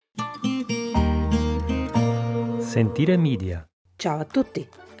Sentire Media. Ciao a tutti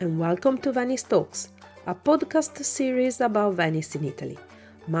and welcome to Venice Talks, a podcast series about Venice in Italy.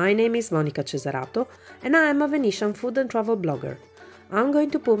 My name is Monica Cesarato and I am a Venetian food and travel blogger. I'm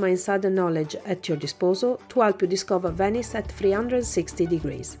going to put my insider knowledge at your disposal to help you discover Venice at 360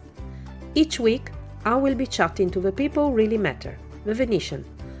 degrees. Each week, I will be chatting to the people who really matter, the Venetian.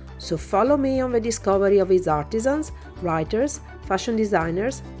 So follow me on the discovery of its artisans, writers, fashion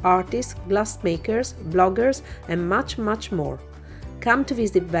designers, artists, glassmakers, bloggers, and much, much more. Come to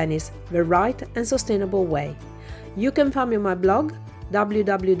visit Venice the right and sustainable way. You can find me on my blog,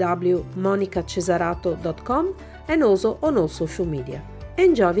 www.monicacesarato.com, and also on all social media.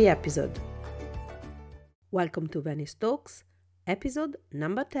 Enjoy the episode. Welcome to Venice Talks, episode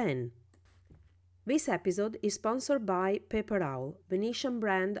number 10. This episode is sponsored by Paper Owl, Venetian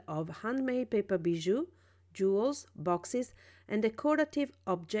brand of handmade paper bijou, jewels, boxes, and decorative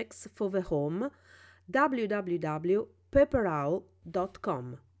objects for the home.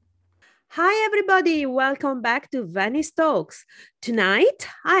 www.paperowl.com. Hi everybody, welcome back to Venice Talks. Tonight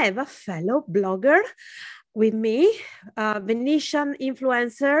I have a fellow blogger with me, Venetian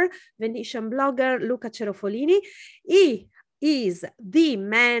influencer, Venetian blogger Luca Cerofolini. He is the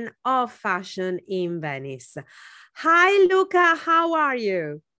man of fashion in Venice. Hi Luca, how are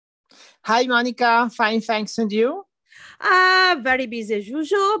you? Hi Monica, fine, thanks, and you? Very busy as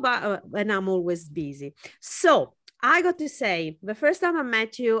usual, but and I'm always busy. So I got to say, the first time I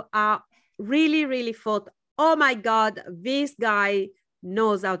met you, I really thought, oh my God, this guy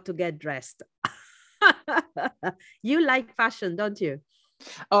knows how to get dressed. You like fashion, don't you?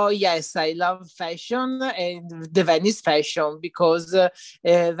 Oh yes, I love fashion and the Venice fashion because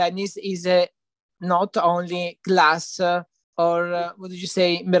Venice is not only glass or what did you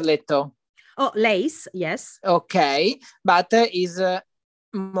say, merletto? Oh, lace, yes. Okay, but is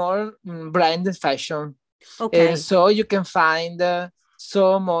more brand fashion. Okay. So you can find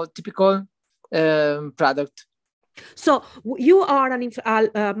some more typical product. So you are what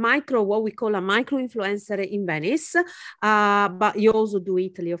we call a micro influencer in Venice, but you also do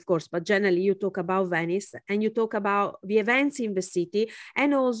Italy, of course, but generally you talk about Venice and you talk about the events in the city,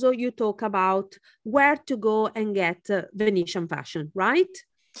 and also you talk about where to go and get Venetian fashion, right?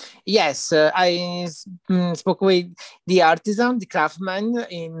 Yes, I spoke with the artisan, the craftsman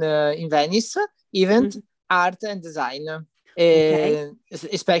in Venice, event, art and design. Okay.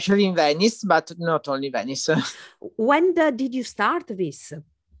 Especially in Venice, but not only Venice. When did you start this?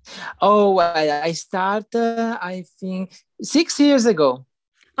 Oh, well, I started, I think, 6 years ago.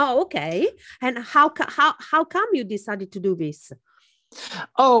 Oh, okay. And how come you decided to do this?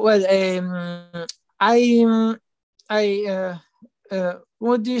 Oh, well,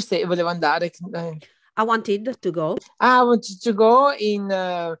 what do you say? Volevo andare. I wanted to go. I wanted to go in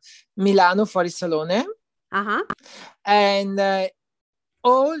Milano fuori salone. Uh-huh. And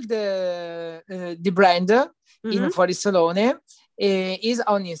all the brand in fuori salone is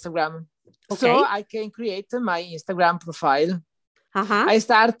on Instagram. Okay. So I can create my Instagram profile. Uh-huh. I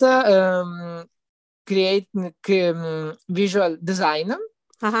start create visual design,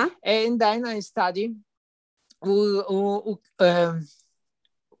 and then I study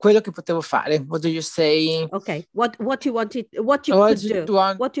quello che potevo fare. What do you say? Okay. What you wanted, what you could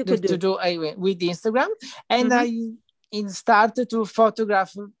do with Instagram, and I started to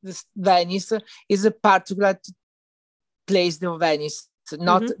photograph this Venice is a particular place of Venice,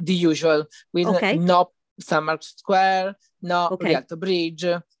 not the usual, with no San Marco Square, no Rialto Bridge.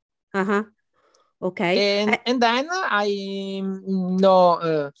 Okay. And then I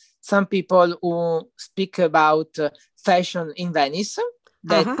know some people who speak about fashion in Venice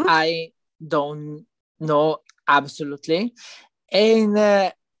that I don't know absolutely.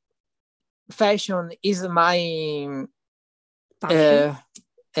 And fashion is my passion.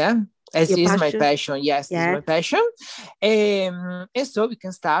 My passion. Yes, it's my passion. And so we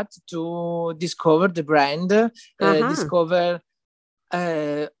can start to discover the brand, discover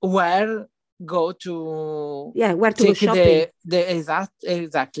where go to where to go shopping.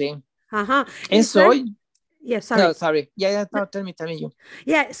 Exactly. And so sorry. No, sorry. No, tell me you.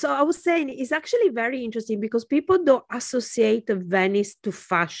 Yeah, so I was saying it's actually very interesting because people don't associate Venice to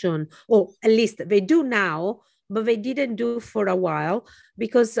fashion, or at least they do now, but they didn't do for a while,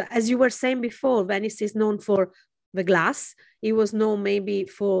 because as you were saying before, Venice is known for the glass. It was known maybe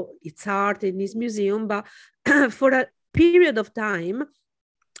for its art in its museum, but for a period of time,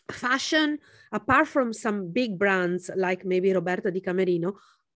 fashion, apart from some big brands like maybe Roberto Di Camerino,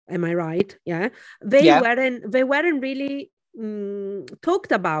 am I right? Yeah. They weren't really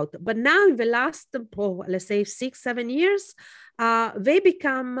talked about. But now in the last, let's say 6-7 years, they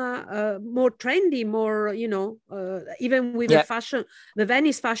become more trendy, more, even with the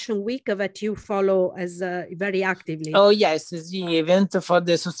Venice Fashion Week that you follow as very actively. Oh, yes, it's the event for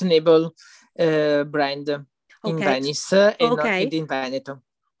the sustainable brand in Venice and in Veneto.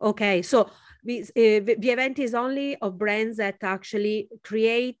 Okay, so the event is only of brands that actually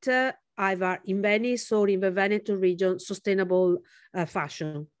create either in Venice or in the Veneto region sustainable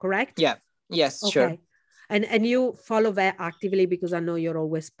fashion, correct? Yeah, yes, sure. And you follow that actively because I know you're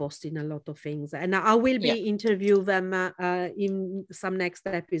always posting a lot of things, and I will be interview them in some next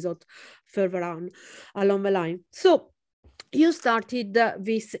episode further on along the line. So you started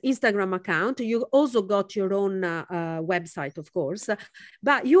this Instagram account. You also got your own website, of course,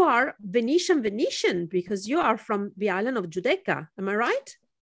 but you are Venetian because you are from the island of Giudecca. Am I right?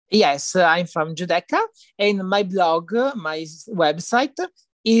 Yes, I'm from Giudecca, and my blog, my website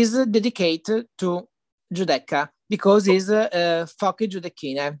is dedicated to Giudecca because it's Foche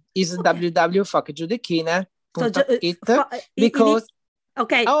Giudecchine. It's www.fochegiudecchine.it because...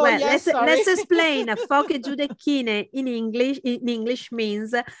 Okay, let's explain. Foche Giudecchine in English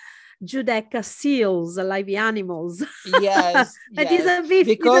means Giudecca seals, like the animals. Yes, it is a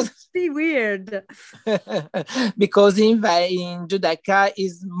bit weird. Because in Giudecca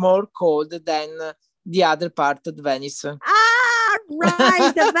is more cold than the other part of Venice.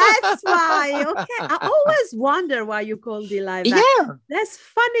 Right, that's why. Okay, I always wonder why you called it like that. Yeah, that's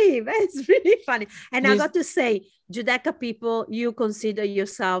funny. That's really funny. And I got to say, Giudecca people, you consider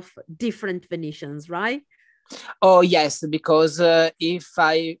yourself different Venetians, right? Oh yes, because if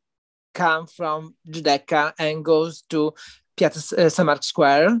I come from Giudecca and goes to Piazza San Marco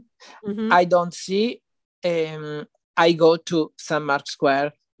Square, I don't see I go to San Marco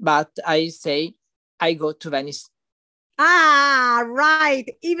Square, but I say I go to Venice. Right.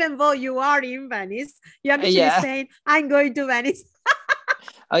 Even though you are in Venice, you're actually saying, I'm going to Venice.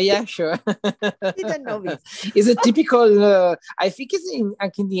 Oh, yeah, sure. Didn't know this. It's a typical, I think it's in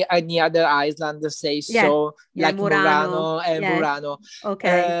the other island, say so, like Murano and Burano.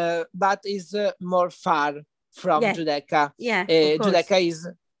 Okay. But it's more far from Giudecca. Yeah, Giudecca is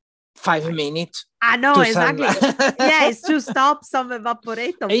 5 minutes. I know, exactly. It's 2 stops on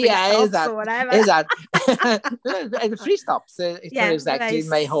evaporator. Exactly. Or whatever. Exactly. And 3 stops. It's not exactly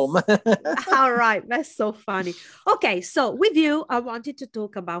my home. All right. That's so funny. Okay. So with you, I wanted to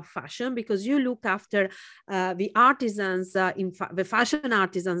talk about fashion because you look after the artisans, the fashion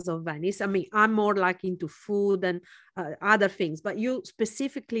artisans of Venice. I mean, I'm more like into food and other things, but you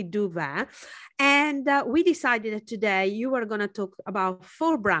specifically do that. And we decided that today you were going to talk about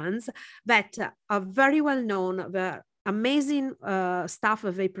 4 brands that are very well known, the amazing stuff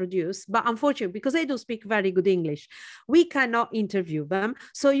that they produce, but unfortunately, because they don't speak very good English, we cannot interview them.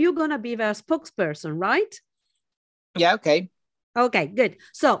 So you're going to be their spokesperson, right? Yeah, okay. Okay, good.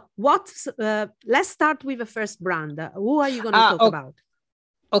 So let's start with the first brand. Who are you going to talk about?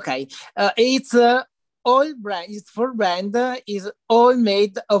 Okay. It's all brand, it's for brand, is all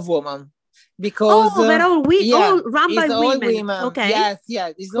made of women. Because they're all all run by women. Okay. Yes,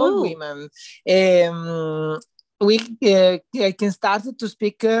 it's all women. We can start to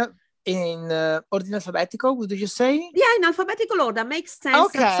speak in ordine alfabetical, would you say? Yeah, in alphabetical order makes sense.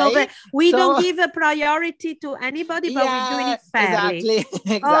 Okay. So that we don't give a priority to anybody, but we're doing it fairly.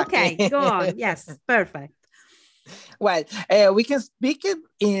 Exactly. Okay, go on. Yes, perfect. Well, we can speak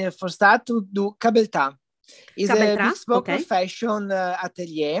for start to do Cabelta. It's a bespoke fashion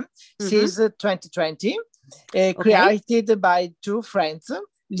atelier since 2020, created by 2 friends,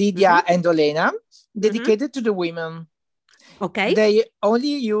 Lydia and Olena, dedicated to the women. Okay. They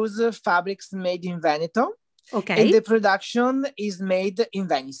only use fabrics made in Veneto. Okay. And the production is made in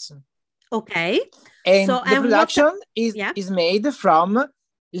Venice. Okay. And the production is made from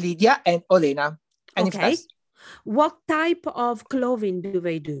Lydia and Olena. And okay. What type of clothing do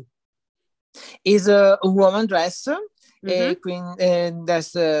they do? Is a woman dress.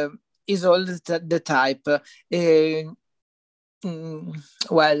 That's is all the type.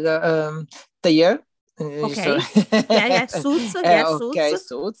 Tailleur. Okay. Suits. Okay,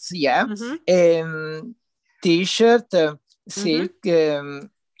 suits. Yeah. T-shirt, silk.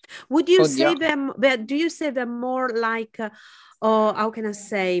 Would you say them? Do you say them more like? How can I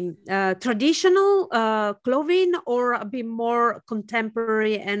say, traditional clothing, or a bit more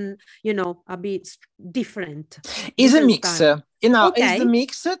contemporary and, a bit different? It's a mix. It's a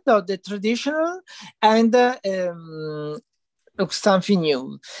mix of the traditional and something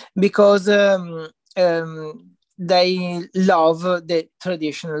new, because they love the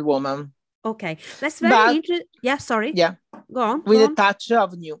traditional woman. Okay, that's very interesting. Yeah, sorry. Yeah, go on. With a touch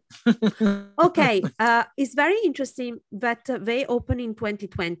of new. Okay, it's very interesting that they opened in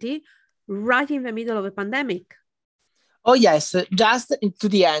 2020, right in the middle of a pandemic. Oh yes, just to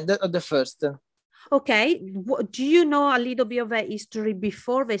the end of the first. Okay, do you know a little bit of the history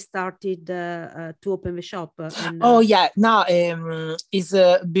before they started to open the shop? Oh yeah, now is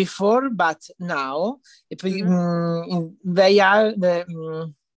before, but now they are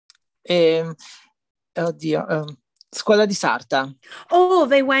oddio, scuola di sarta. Oh,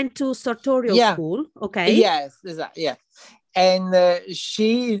 they went to sartorial school. Okay. Yes, exactly. Yeah, and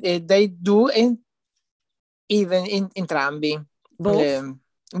they do even in entrambi. Both.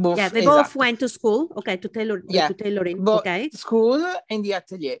 Both. Yeah, they both esatto. went to school. Okay, to tailoring. Okay. School and the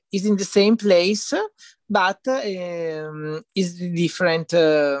atelier is in the same place, but is different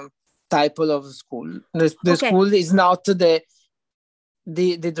type of school. The school is not the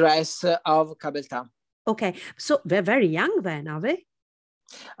dress of Cabelta. Okay, so they're very young then, are they?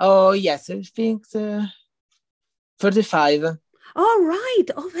 Oh yes, I think 35. Oh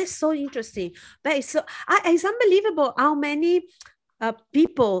right. Oh, that's so interesting. It's unbelievable how many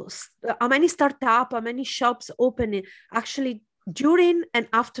people, how many startups, how many shops opening actually during and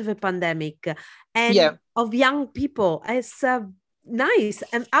after the pandemic, and of young people. It's nice.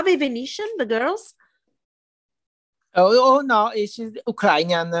 And are they Venetian, the girls? Oh no, she's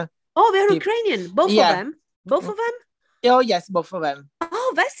Ukrainian. Oh, they're Ukrainian. Both of them. Both of them. Oh yes, both of them.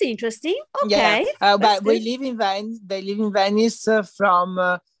 Oh, that's interesting. Okay. Yeah, but we live in Venice. They live in Venice from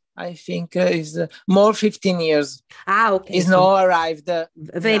I think is more 15 years. Okay. Is so now arrived.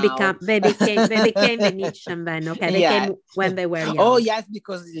 They became Venetian then. Okay, they came when they were young. Oh yes,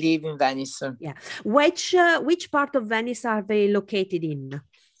 because they live in Venice. Yeah. Which part of Venice are they located in?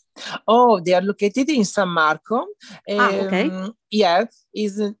 Oh, they are located in San Marco. Okay. Yeah,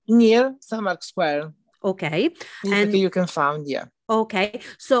 is near San Marco Square. Okay. And you can find, Okay.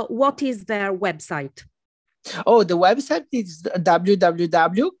 So what is their website? Oh, the website is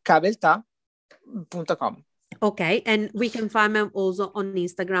www.cabelta.com. Okay. And we can find them also on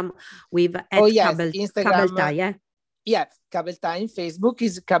Instagram with Instagram. Cabelta, yeah? Yeah, Cabelta. In Facebook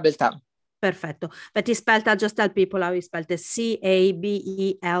is Cabelta. Perfetto. That is spelled, I'll just tell people how it's spelled, Cabelta.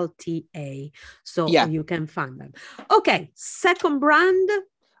 So you can find them. Okay. Second brand.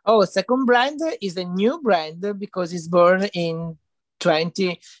 Oh, second brand is a new brand because it's born in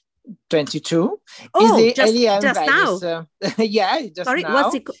 2022. Oh, just now? Yeah, just Sorry,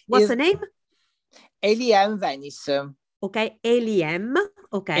 now. What's the name? Alien Venice. Okay, Alien.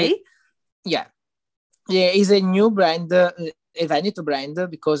 Okay. Yeah, it's a new brand, a Veneto brand,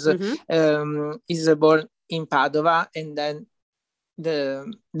 because it's born in Padova and then the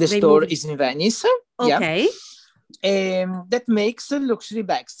store is in Venice. Okay. That makes luxury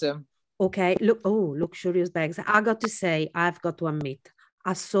bags. Okay, luxurious bags. I got to say, I've got to admit,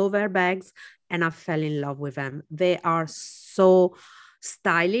 I saw their bags and I fell in love with them. They are so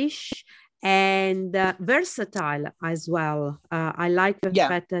stylish and versatile as well. I like the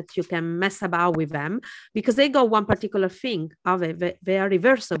fact that you can mess about with them because they got one particular thing. Are they are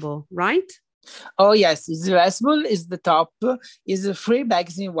reversible, right? Oh yes, it's reversible. Is the top is 3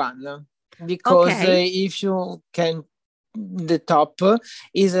 bags in one, because if you can, the top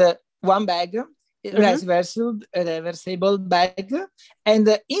is one bag, reversible bag,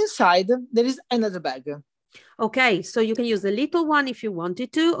 and inside there is another bag. Okay, so you can use the little one if you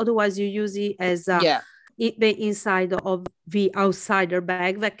wanted to. Otherwise, you use it as the inside of the outsider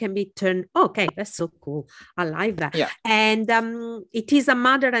bag that can be turned. Okay, that's so cool. I like that. Yeah. And it is a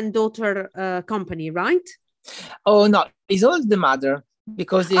mother and daughter company, right? Oh no, it's all the mother,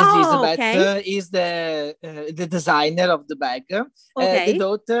 because Elizabeth is the designer of the bag. The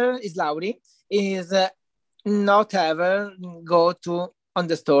daughter is Laurie. Is not ever go to on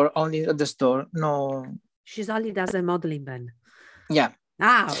the store, only at the store. No. She's only does a modeling then. Yeah.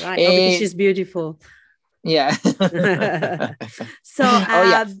 Ah, right. Because she's beautiful. Yeah. So,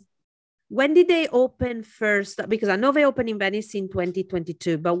 when did they open first? Because I know they opened in Venice in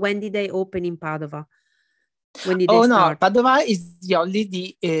 2022, but when did they open in Padova? When did they start? No, Padova is only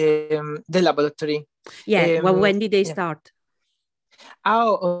the laboratory. Yeah. Well, when did they start?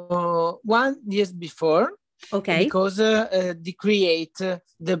 1 year before. Okay. Because they create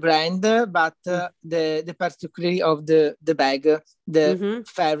the brand, but the particularity of the bag, the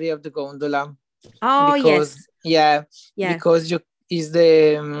fairy of the gondola. Oh, because, yes. Because is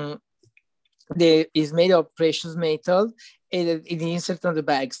is made of precious metal, and it insert on the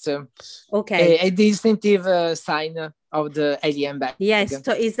bags. Okay. A distinctive sign of the alien bag. Yes,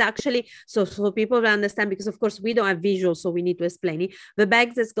 so it's actually, so people will understand, because of course we don't have visuals, so we need to explain it. The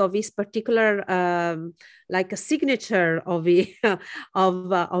bags has got this particular like a signature of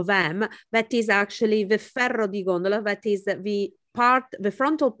of them, that is actually the ferro di gondola, that is the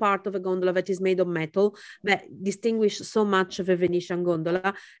frontal part of a gondola that is made of metal, that distinguish so much of a Venetian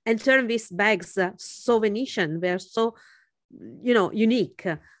gondola, and turn these bags so Venetian. They're so, unique,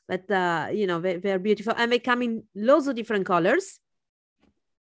 but they're beautiful, and they come in loads of different colors.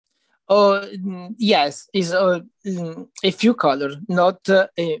 Oh, yes, is a few color, not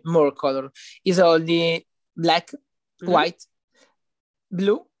more color. Is only black, white,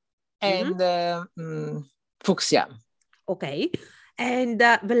 blue, and fuchsia. Okay, and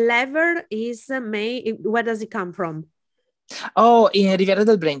the leather is made. Where does it come from? Oh, in Riviera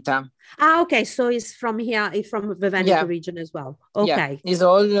del Brenta. Okay, so it's from here, it's from the Veneto region as well. Okay, it's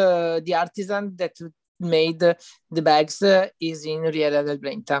all the artisan that made the bags is in Riviera del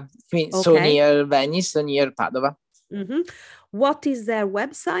Brenta, so near Venice, near Padova. What is their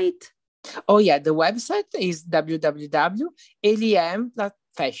website? Oh yeah, the website is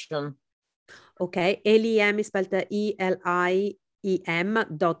www.lem.fashion. Okay, LEM is spelled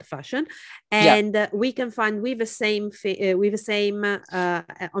ELIEM.fashion, and we can find with the same on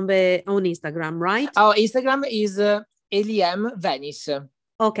Instagram, right? Oh, Instagram is LEM Venice.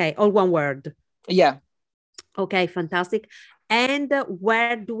 Okay, all one word. Yeah. Okay, fantastic. And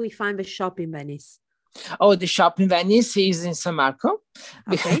where do we find the shop in Venice? Oh, the shop in Venice is in San Marco.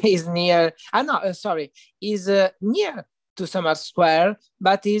 Okay. Is near. Is near to San Marco Square,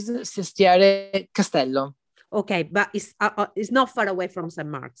 but is Sestiere Castello. Okay, but it's not far away from St.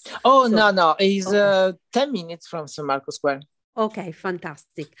 Mark's. Oh, so, no, it's 10 minutes from San Marco Square. Okay,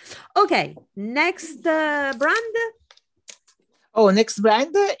 fantastic. Okay, next brand. Oh, next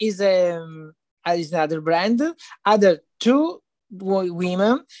brand is another brand. Other two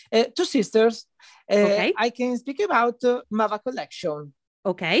women, two sisters. I can speak about Mava Collection.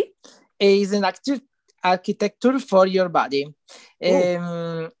 Okay. It's an architecture for your body.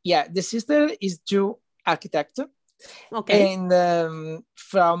 The sister is two architect. Okay. And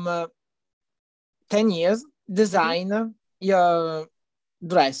from 10 years, design your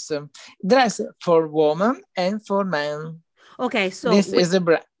dress for women and for men. Okay, so this is a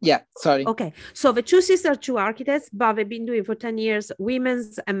brand. Yeah, sorry. Okay, so the two sisters are two architects, but they've been doing for 10 years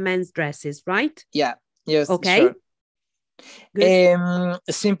women's and men's dresses, right? Yeah, yes, okay. Sure.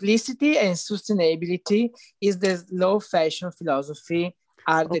 Simplicity and sustainability is the slow fashion philosophy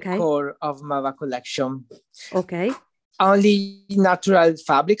at the core of Mava Collection. Okay. Only natural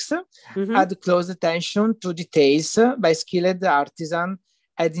fabrics add close attention to details by skilled artisan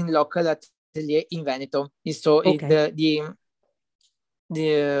and in local atelier in Veneto. So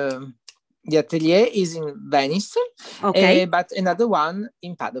the atelier is in Venice, but another one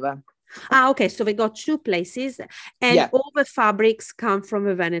in Padova. Okay, so we got two places, and all the fabrics come from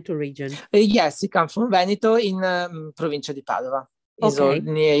the Veneto region. Yes, it comes from Veneto in provincia di Padova. It's all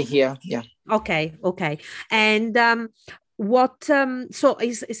near here. Yeah. Okay. And so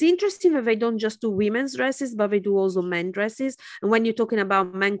it's interesting that they don't just do women's dresses, but they do also men dresses. And when you're talking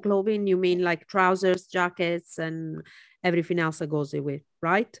about men clothing, you mean like trousers, jackets, and everything else that goes with,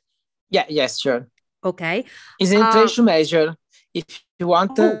 right? Yeah, yes, sure. Okay. It's an to measure. If you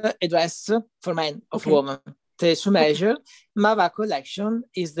want a dress for men or for women, to measure, Mava Collection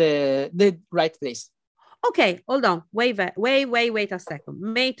is the right place. Okay, hold on. Wait a second.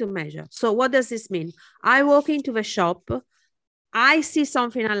 Made to measure. So what does this mean? I walk into the shop, I see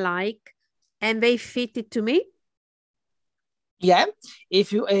something I like, and they fit it to me? Yeah.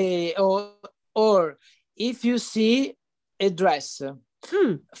 If you or if you see a dress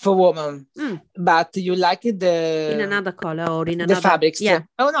for woman, but you like it in another color or in another fabrics. Yeah.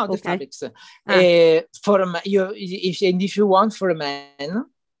 Oh no, the fabrics. For if you want for a man,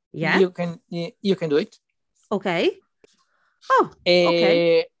 you can do it. Okay. Oh,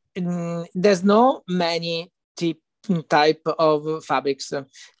 okay. There's no many type of fabrics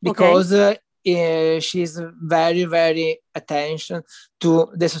because she's very, very attention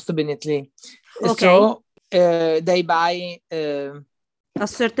to the sustainability. So they buy a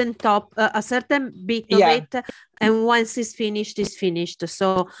certain top, a certain bit of it, and once it's finished, it's finished.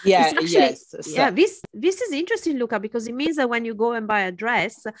 So it's actually, this is interesting, Luca, because it means that when you go and buy a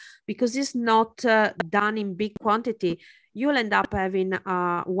dress, because it's not done in big quantity, you'll end up having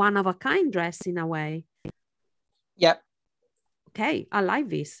a one-of-a-kind dress in a way. Yeah. Okay, I like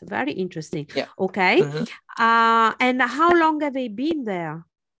this. Very interesting. Yeah. Okay. And how long have they been there?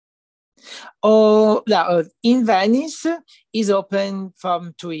 Oh, in Venice is open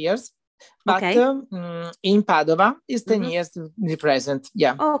from 2 years. But in Padova is 10 years the present.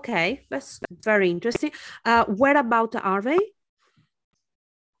 Yeah. Okay, that's very interesting. Where about are they?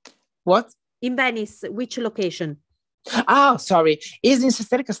 What? In Venice, which location? Oh, sorry. Is in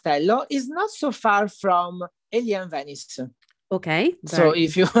Sestiere Castello. Is not so far from Allure of Venice. Okay. So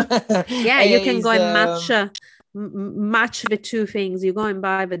if you you can go and match the two things. You go and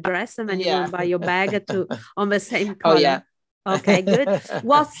buy the dress and then you go and buy your bag on the same color. Oh, yeah. Okay, good.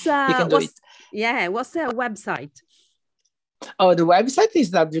 What's you can do it. Yeah, what's their website? Oh, the website is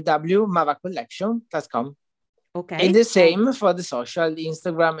www.mavacollection.com. Okay. And the same for the social,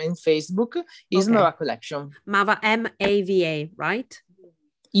 Instagram and Facebook is Mava Collection. Mava, M-A-V-A, right?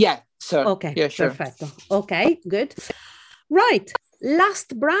 Yeah, sure. Okay, yeah, sure. Perfecto. Okay, good. Right,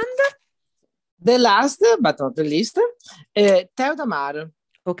 last brand? The last, but not the least, Teo Damar.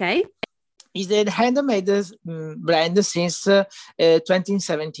 Okay. Is a handmade brand since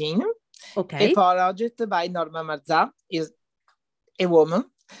 2017. Okay. A project by Norma Marzà, is a woman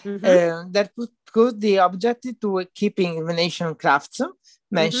that put the objective to keeping Venetian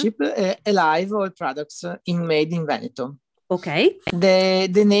craftsmanship alive, all products made in Veneto. Okay.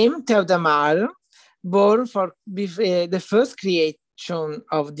 The name Teodamar, born for the first creation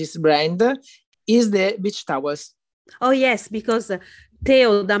of this brand, is the beach towels. Oh, yes, because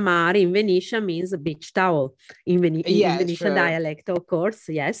Teo da Mare in Venetian means beach towel in Venetian dialect, of course.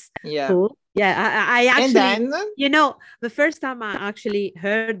 Yes. Yeah. Cool. Yeah, I actually, the first time I actually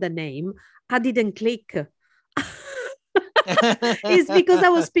heard the name, I didn't click. It's because I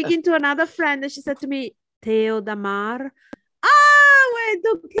was speaking to another friend and she said to me, Teo da Mare. Wait,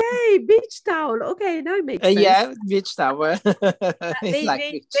 okay, beach towel. Okay, now it makes sense. Yeah, beach towel.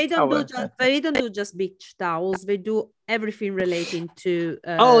 They don't do just beach towels. They do everything relating to.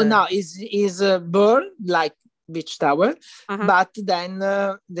 No, is born like beach towel, but then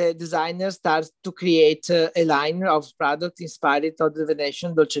the designer starts to create a line of products inspired of the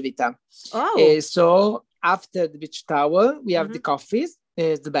Venetian Dolce Vita. So after the beach towel, we have the coffees,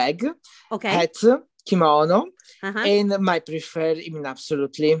 the bag, hats, kimono, and my preferred,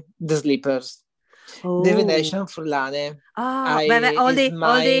 absolutely, the slippers. The Venetian Furlane.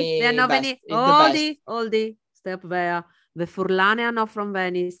 Oldie, step there. The Furlane are not from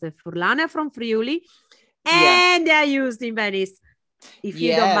Venice. The Furlane are from Friuli, and they are used in Venice. If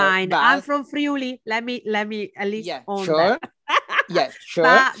you don't mind, I'm from Friuli. Let me at least own that. Yeah, sure.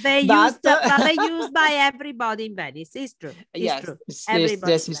 But they're used by everybody in Venice. It's true. It's true.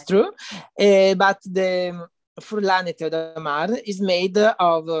 This is true. But the Furlane Teodamar is made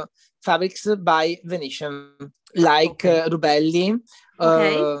of fabrics by Venetian, like Rubelli,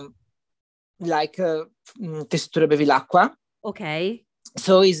 like Tessuture Bevilacqua. Okay.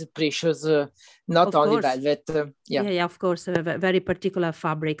 So it's precious, not only velvet. Yeah, of course. Very particular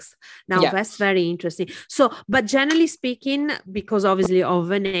fabrics. Now, that's very interesting. So, but generally speaking, because obviously of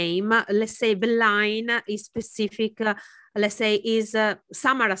the name, let's say the line is specific, let's say is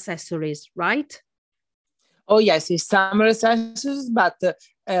summer accessories, right? Oh, yes, it's summer accessories, but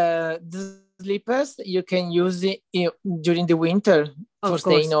the slippers you can use it during the winter for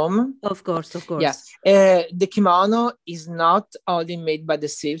staying home. Of course. Yeah. The kimono is not only made by the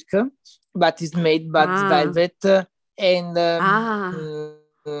silk, but it's made by the velvet. And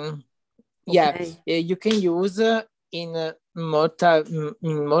you can use in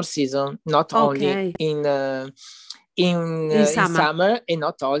more season, not only in summer, and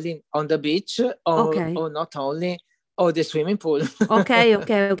not only on the beach or not only the swimming pool. Okay.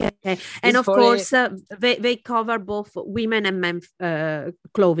 And of course, they cover both women and men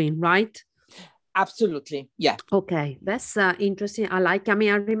clothing, right? Absolutely, yeah. Okay, that's interesting. I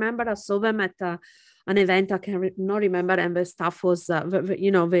remember I saw them at an event. I can not remember, and the stuff was,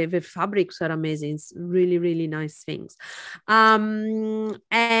 the fabrics are amazing. It's really, really nice things. And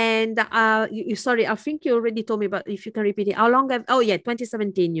sorry, I think you already told me, but if you can repeat it, how long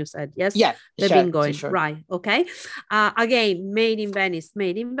 2017 you said, yes? Yeah, they've been going, right? Okay. Again, made in Venice,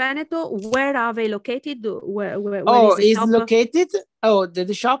 made in Veneto. Where are they located? Where is the shop? Located.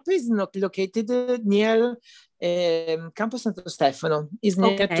 The shop is not located near Campo Santo Stefano. Is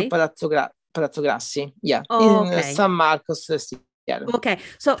near to Palazzo Grassi. Yeah, in San Marcos. Okay,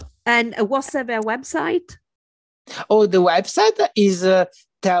 so and what's their website? The website is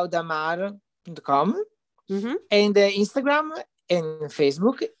teodamar.com, and Instagram and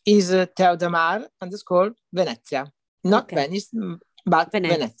Facebook is teodamar_Venezia. Not Venice, but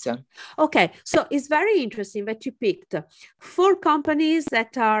Venezia. Okay, so it's very interesting that you picked 4 companies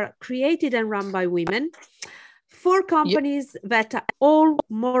that are created and run by women, 4 companies that are all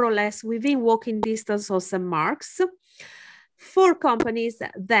more or less within walking distance of St. Mark's, 4 companies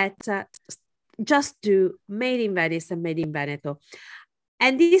that just do Made in Venice and Made in Veneto.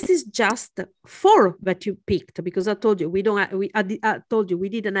 And this is just 4 that you picked, because I told you I told you we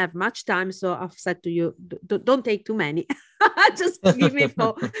didn't have much time, so I've said to you, don't take too many. Just give me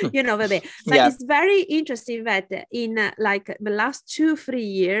 4, But it's very interesting that in like the last 2-3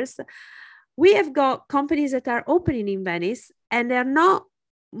 years, we have got companies that are opening in Venice, and they're not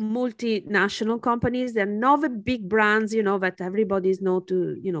multinational companies. They're not the big brands, that everybody's know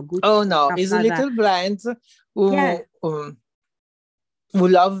to, Gucci. Oh no, it's like little brands who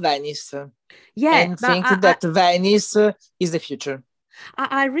love Venice, and think that Venice is the future.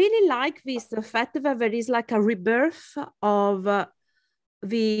 I really like the fact that there is like a rebirth of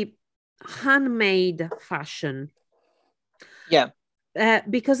the handmade fashion. Yeah.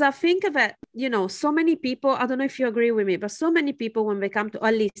 Because I think that, so many people, I don't know if you agree with me, but so many people, when they come to,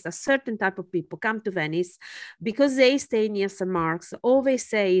 at least a certain type of people come to Venice, because they stay near St. Mark's, all they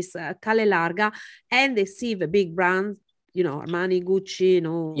say is Calle Larga, and they see the big brands, Armani, Gucci,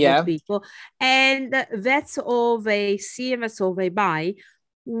 those people. And that's all they see, and that's all they buy.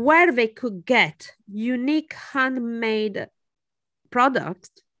 Where they could get unique handmade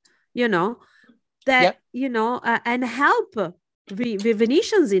products, that, and help the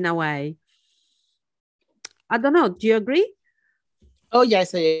Venetians in a way. I don't know. Do you agree? Oh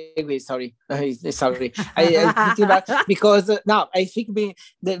yes, I agree. Sorry, sorry. I think about, because now I think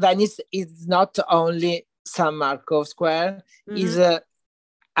the Venice is not only San Marco Square, is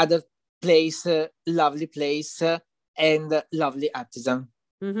other place, lovely place, and lovely artisan.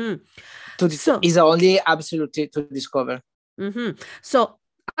 Is only absolutely to discover. So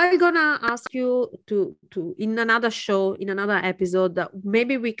I'm gonna ask you to in another show, in another episode,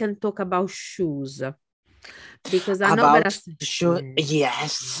 maybe we can talk about shoes, because I know that shoes.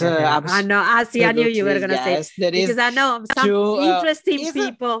 Yes, I know. I knew you were gonna say, because I know some interesting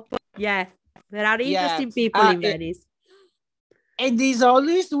people. Yeah, there are interesting people in Venice, and there's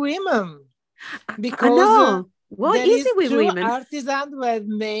always women, because I know. What is it with women? Artisans who have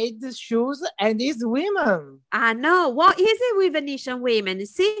made shoes, and it's women. I know. What is it with Venetian women?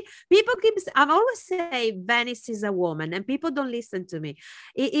 See, people I always say Venice is a woman, and people don't listen to me.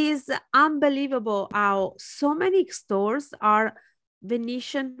 It is unbelievable how so many stores are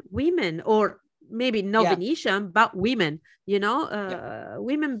Venetian women, or maybe not Venetian, but women,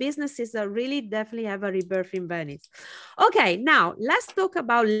 women businesses are really definitely have a rebirth in Venice. Okay, now let's talk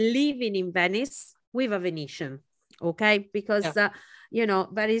about living in Venice with a Venetian. Okay, because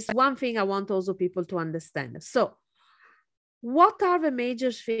there is one thing I want also people to understand. So what are the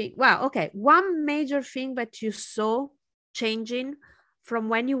major things? Well, okay, one major thing that you saw changing from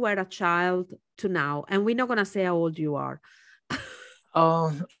when you were a child to now, and we're not going to say how old you are.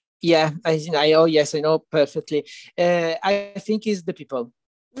 Oh yeah, oh yes, I know perfectly. I think it's the people,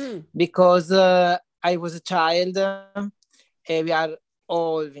 because I was a child, we are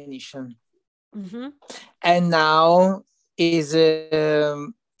all Venetian, and now is a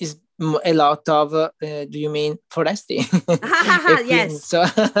lot of do you mean foresty? Yes. So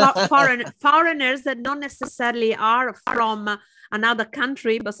foreigners that not necessarily are from another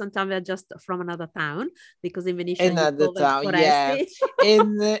country, but sometimes they're just from another town, because in Venice another town,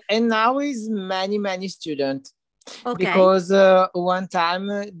 and now is many students. Because one time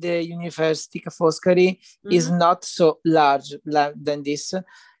the University Ca' Foscari is not so large than this,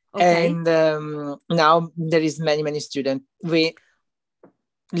 and now there is many students. We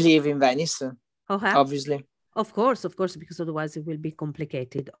live in Venice, obviously. Of course, because otherwise it will be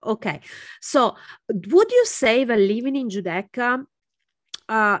complicated. Okay, so would you say that living in Giudecca,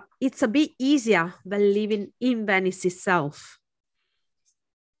 it's a bit easier than living in Venice itself?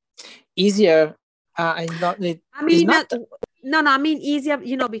 Easier? No, I mean easier,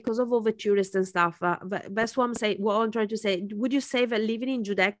 because of all the tourists and stuff. That's what I'm saying. What I'm trying to say. Would you say that living in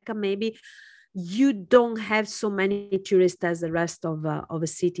Giudecca, maybe you don't have so many tourists as the rest of the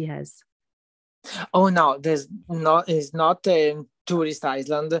city has? Oh no, it's not a tourist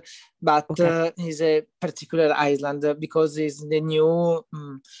island, but it's a particular island, because it's the new,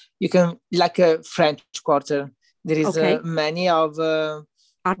 you can, like a French Quarter. There is many of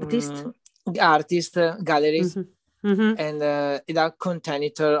artists, galleries, and it's a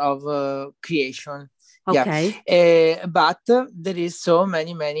container of creation. But there is so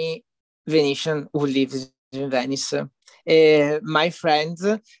many Venetian who live in Venice. My friends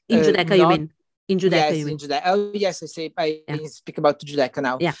in Giudecca, you mean? In Giudecca, yes, in Giudecca. Oh, yes, I speak about Giudecca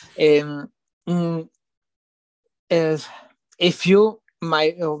now. Yeah. A few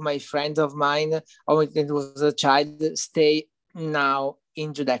my friends of mine, when it was a child, stay now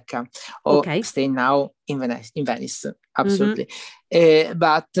in Giudecca, or stay now in Venice, absolutely.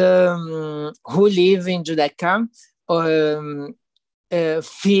 But who live in Giudecca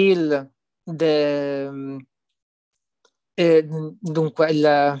feel dunque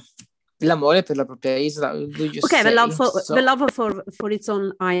l'amore per la propria isla. Do you say? The love for its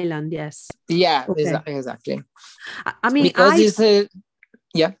own island, yes. Yeah, exactly. I mean, because it's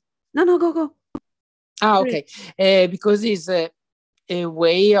No, go. Okay. Because it's a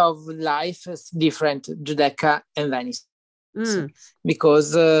way of life is different, Giudecca and Venice.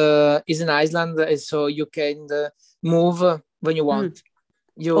 Because it's an island, so you can move when you want.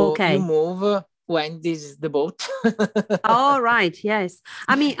 You move when this is the boat. Right, yes.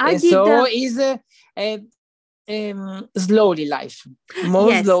 I mean, so is slowly life,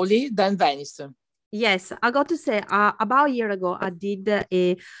 more slowly than Venice. Yes, I got to say, about a year ago, I did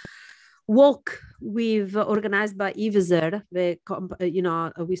a walk organized by Immerse. We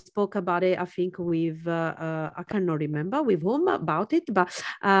spoke about it, I think, with I cannot remember with whom about it, but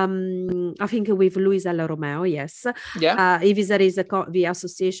I think with Luisa Romeo, yes. Immerse is the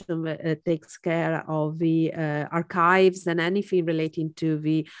association that takes care of the archives and anything relating to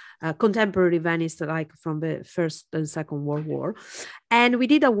the contemporary Venice, like from the First and Second World War. And we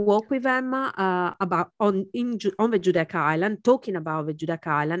did a walk with them on the Giudecca Island, talking about the Giudecca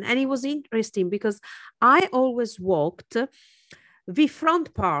Island. And it was interesting because I always walked the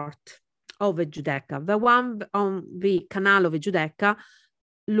front part of the Giudecca, the one on the canal of the Giudecca,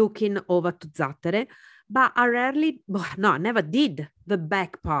 looking over to Zattere. But I never did the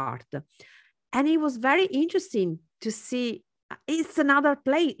back part. And it was very interesting to see. It's another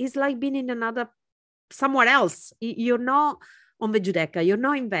place. It's like being in somewhere else. You're not on the Giudecca, you're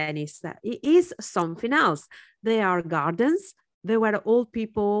not in Venice. It is something else. There are gardens. There were old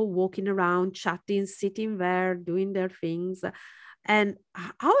people walking around, chatting, sitting there, doing their things. And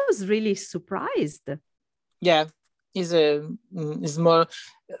I was really surprised. Yeah, it's more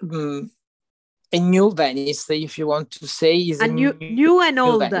a new Venice, if you want to say. Is a new and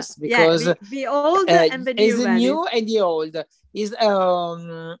old Venice, because the old and the new is Venice. New and the old is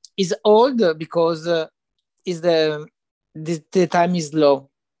old because is the time is low,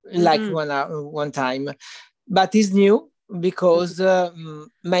 like one time, but it's new because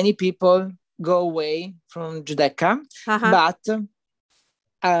many people go away from Giudecca, but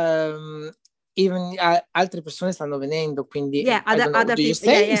even altre persone stanno venendo, quindi other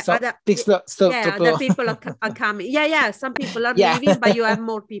people are coming. Some people are leaving, but you have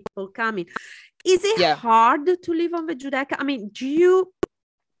more people coming. Is it hard to live on the Giudecca? I mean, do you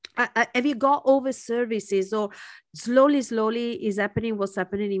have you got over services, or slowly is happening what's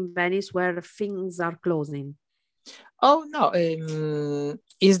happening in Venice where things are closing? Oh no,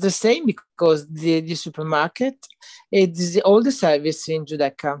 it's the same because the supermarket, it's all the service in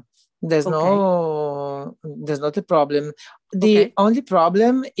Giudecca. There's not a problem. The only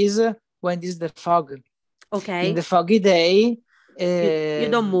problem is when there's the fog. In the foggy day, you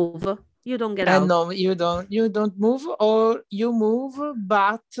don't move. You don't get out. No, you don't move, or you move,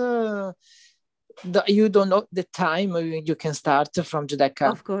 but you don't know the time you can start from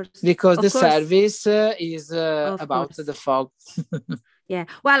Giudecca. Of course. Because the service is about the fog. Yeah,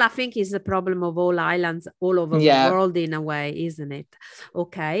 well, I think it's the problem of all islands all over the world in a way, isn't it?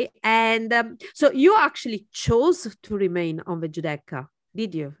 Okay. And so you actually chose to remain on the Giudecca,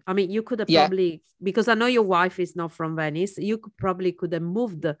 did you? I mean, you could have probably, because I know your wife is not from Venice, you could have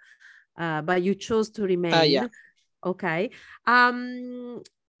moved, but you chose to remain. Okay.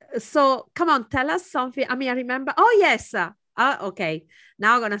 So come on, tell us something. I mean, I remember, okay.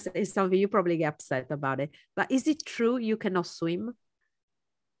 Now I'm going to say something, you probably get upset about it, but is it true you cannot swim?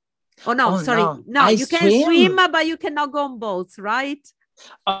 Oh, no, sorry. No, you can swim, but you cannot go on boats, right?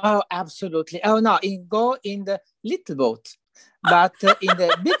 Oh, absolutely. Oh, no, go in the little boat. But in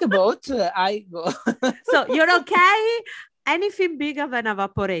the big boat, I go. So you're okay? Anything bigger than a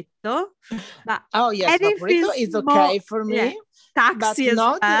vaporetto? But vaporetto is okay for me. Yeah. Taxi as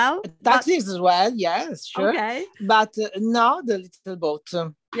well. Taxis as well, yes, sure. Okay. But no, the little boat.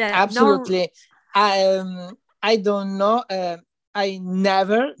 Absolutely. No. I don't know. I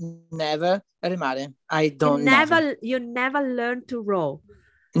never remare. I don't You never learn to row.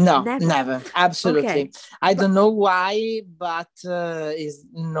 No, never. Absolutely. Okay. I don't know why, but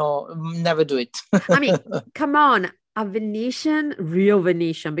never do it. I mean, come on, real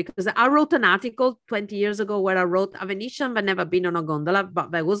Venetian, because I wrote an article 20 years ago where I wrote a Venetian but never been on a gondola,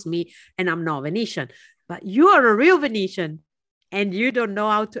 but that was me and I'm not Venetian. But you are a real Venetian. and you don't know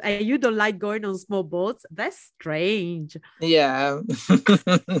how to, and you don't like going on small boats. That's strange. Yeah.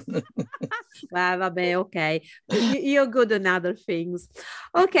 Well, vabbè, okay. You're good on other things.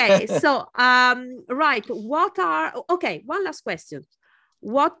 Okay, so right, okay, one last question.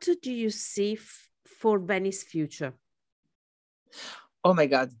 What do you see for Venice future? Oh my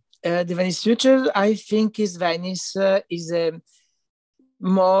God. The Venice future, I think, is Venice is a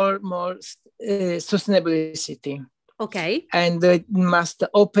more sustainable city. Okay. And it must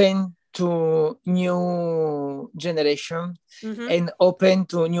open to new generation and open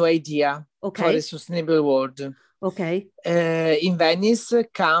to new idea for a sustainable world. Okay. In Venice,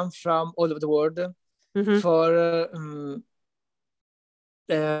 come from all over the world for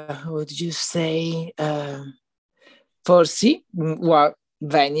what did you say? For see what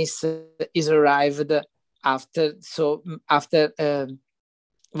Venice is arrived after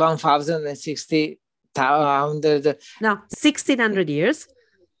 1060 no 1600 years.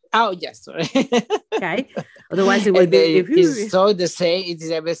 Oh yes, sorry. Okay, otherwise it would be. It's so the same. It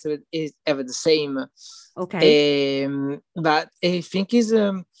is ever the same. Okay. But I think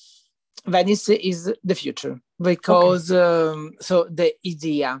Venice is the future because so the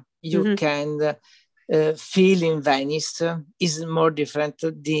idea you can feel in Venice is more different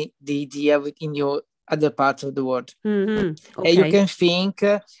the idea in your other parts of the world. Okay. And you can think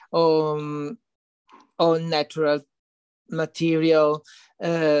on natural material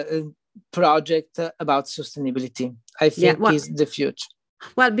project about sustainability. I think is the future.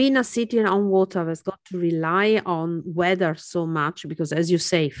 Well, being a city on water has got to rely on weather so much because, as you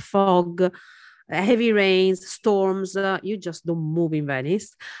say, fog, heavy rains, storms, you just don't move in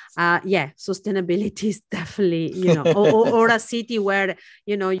Venice. Sustainability is definitely, or a city where,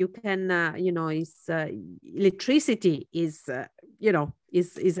 you can, electricity is,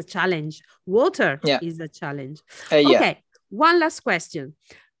 is a challenge. Water is a challenge. Okay, one last question.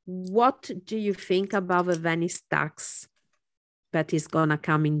 What do you think about the Venice tax that is gonna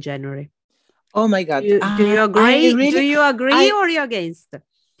come in January? Oh my God! Do you agree? Do you agree or are you against?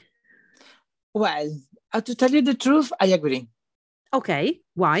 Well, to tell you the truth, I agree. Okay,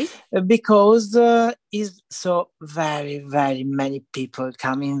 why? Because is so very, very many people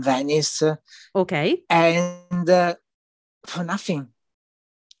come in Venice. Okay. And for nothing.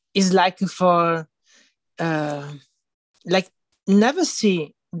 It's like for like never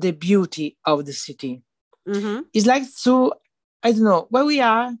see the beauty of the city. It's like I don't know where we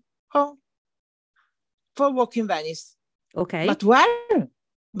are. Oh, for walking Venice. Okay. But where?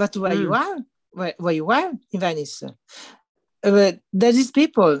 But where you are? Where you are in Venice? There is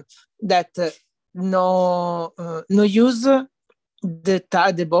people that no use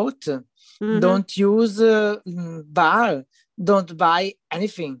the boat, don't use bar, don't buy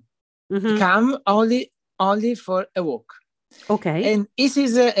anything. Come only for a walk. Okay. And this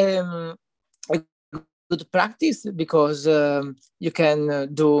is a good practice because you can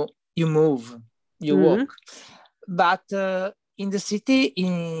you move, you walk. But in the city,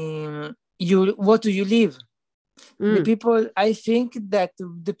 what do you live? The people, I think that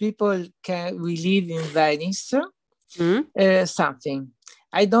the people we live in Venice something.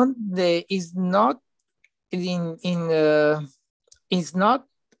 I don't. Is not it's not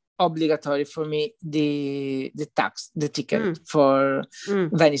obligatory for me the ticket for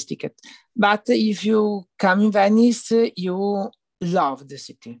Venice ticket. But if you come in Venice, you love the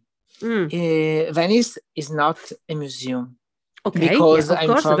city. Venice is not a museum. Okay, because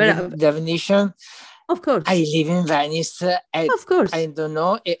I'm from the Venetian. Of course, I live in Venice. Of course, I don't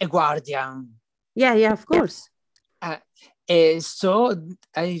know a guardian. Yeah, of course. So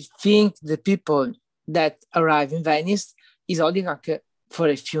I think the people that arrive in Venice is only like for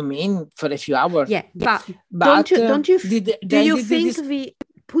a few minutes, for a few hours. Yeah, but don't you do you think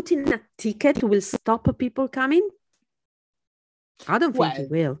putting a ticket will stop people coming? I don't think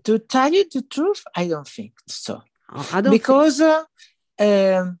it will. To tell you the truth, I don't think so. I don't because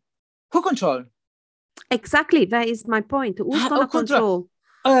who control? Exactly, that is my point. Who's gonna control?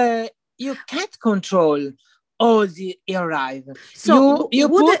 You can't control all the arrive. So you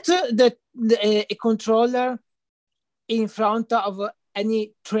put a controller in front of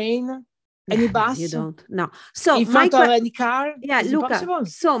any train, any bus. You don't. No. So in front of any car. Yeah, Luca. Impossible.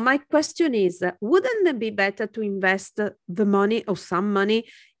 So my question is, wouldn't it be better to invest the money or some money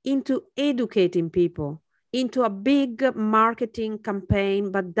into educating people, into a big marketing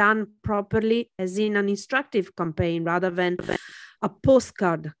campaign, but done properly, as in an instructive campaign rather than a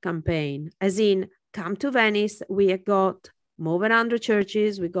postcard campaign, as in come to Venice, we have got more than 100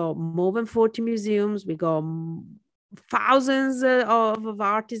 churches, we got more than 40 museums, we got thousands of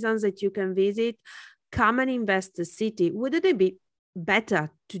artisans that you can visit. come and invest the city, wouldn't it be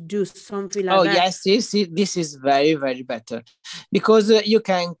better to do something like that? Yes, this is very, very better, because you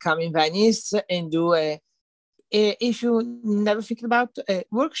can come in Venice and do if you never think about a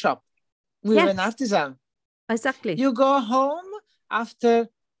workshop with an artisan. Exactly. You go home after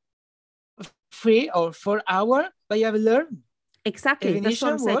 3 or 4 hours, but you have learned. Exactly, that's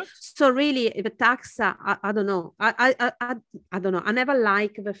what I'm saying. So really, the tax, I don't know. I don't know. I never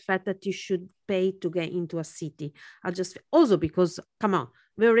like the fact that you should pay to get into a city. I just also because, come on,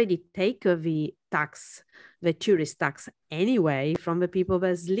 we already take the tax, the tourist tax anyway from the people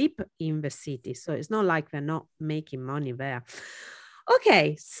that sleep in the city. So it's not like we're not making money there.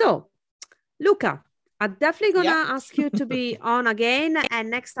 Okay, so Luca, I'm definitely gonna ask you to be on again,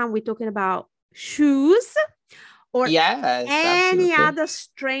 and next time we're talking about shoes. Or any other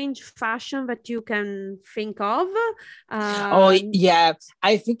strange fashion that you can think of? I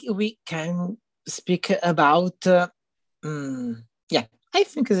think we can speak about, I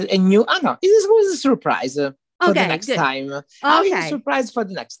think it's a new, no, it was a surprise for the next time. I will surprise for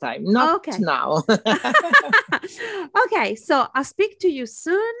the next time, not now. Okay, so I'll speak to you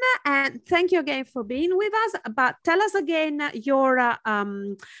soon, and thank you again for being with us. But tell us again your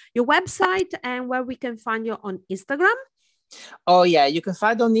website and where we can find you on Instagram. You can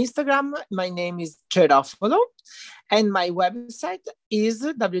find on Instagram. My name is Cerofolo, and my website is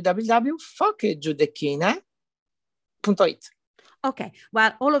www.fochegiudecchine.it. Okay,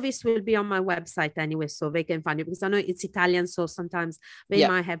 well, all of this will be on my website anyway, so they can find you, because I know it's Italian, so sometimes they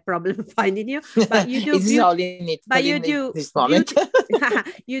might have problem finding you. But you do this moment.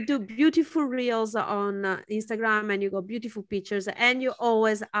 You do beautiful reels on Instagram, and you got beautiful pictures, and you're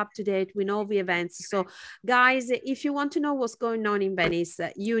always up to date with all the events. So, guys, if you want to know what's going on in Venice,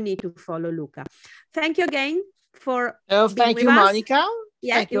 you need to follow Luca. Thank you again for being thank you, with us. Monica.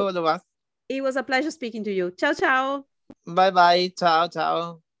 Thank you, all of us. It was a pleasure speaking to you. Ciao, ciao. Bye-bye. Ciao,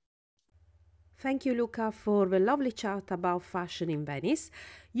 ciao. Thank you, Luca, for the lovely chat about fashion in Venice.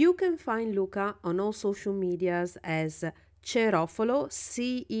 You can find Luca on all social medias as Cerofolo,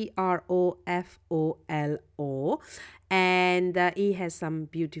 Cerofolo, and he has some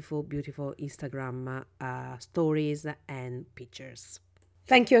beautiful, beautiful Instagram stories and pictures.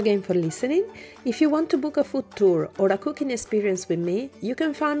 Thank you again for listening. If you want to book a food tour or a cooking experience with me, you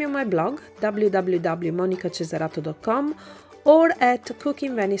can find me on my blog www.monicacesarato.com or at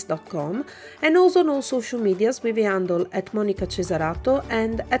cookingvenice.com, and also on all social medias with the handle at Monica Cesarato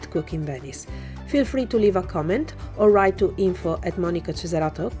and at Cooking Venice. Feel free to leave a comment or write to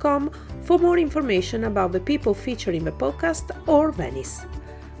info@monicacesarato.com for more information about the people featured in the podcast or Venice.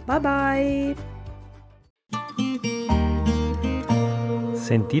 Bye bye!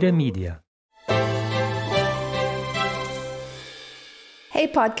 Sentire Media. Hey,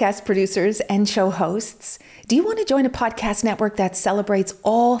 podcast producers and show hosts. Do you want to join a podcast network that celebrates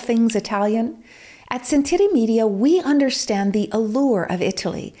all things Italian? At Sentire Media, we understand the allure of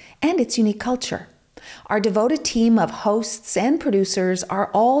Italy and its unique culture. Our devoted team of hosts and producers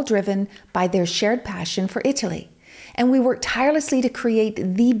are all driven by their shared passion for Italy. And we work tirelessly to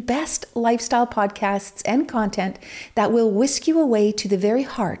create the best lifestyle podcasts and content that will whisk you away to the very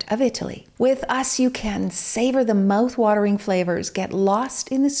heart of Italy. With us, you can savor the mouth-watering flavors, get lost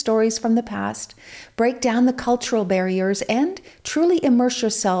in the stories from the past, break down the cultural barriers, and truly immerse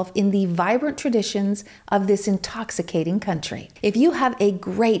yourself in the vibrant traditions of this intoxicating country. If you have a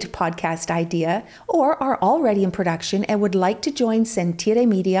great podcast idea or are already in production and would like to join Sentire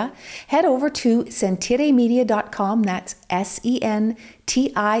Media, head over to sentiremedia.com, that's SENTIRE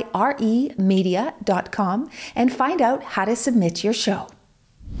media.com, and find out how to submit your show.